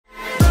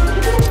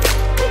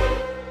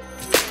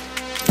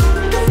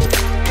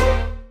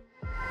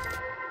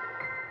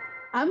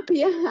I'm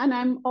Pia, and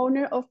I'm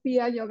owner of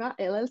Pia Yoga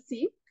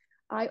LLC.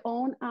 I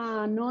own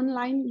an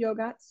online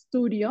yoga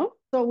studio.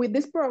 So with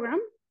this program,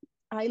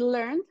 I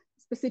learned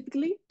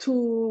specifically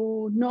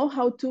to know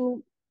how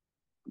to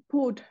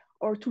put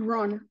or to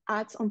run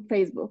ads on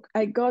Facebook.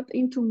 I got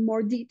into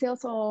more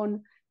details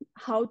on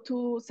how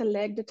to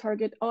select the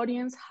target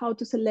audience, how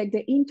to select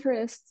the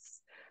interests.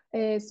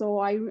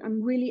 So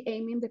I'm really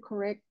aiming the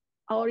correct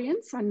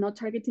audience and not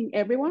targeting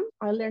everyone.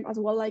 I learned as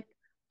well like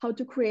how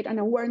to create an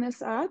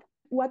awareness ad.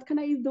 What can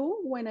I do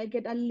when I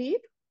get a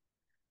lead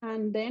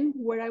and then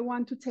where I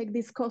want to take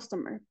this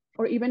customer?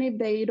 Or even if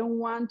they don't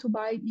want to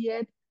buy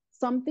yet,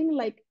 something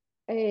like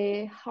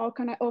how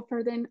can I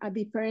offer them a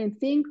different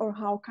thing or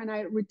how can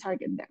I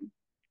retarget them?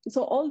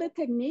 So all the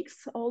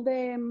techniques, all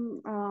the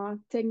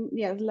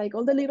like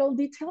all the little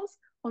details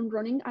on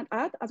running an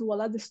ad as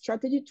well as the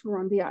strategy to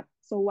run the ad.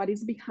 So what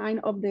is behind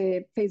of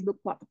the Facebook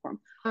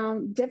platform?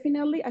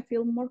 Definitely, I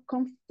feel more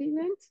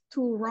confident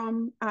to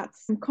run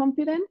ads. I'm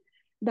confident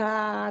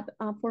that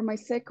for my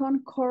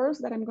second course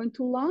that I'm going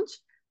to launch,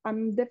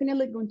 I'm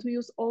definitely going to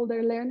use all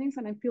their learnings,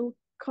 and I feel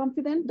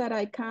confident that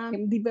I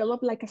can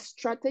develop like a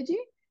strategy,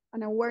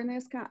 an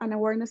awareness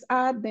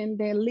ad, then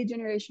the lead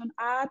generation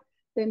ad,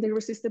 then the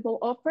irresistible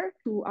offer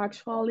to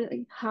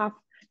actually have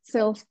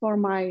sales for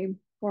my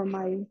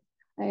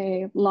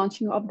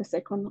launching of the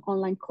second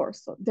online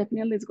course. So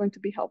definitely it's going to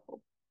be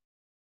helpful.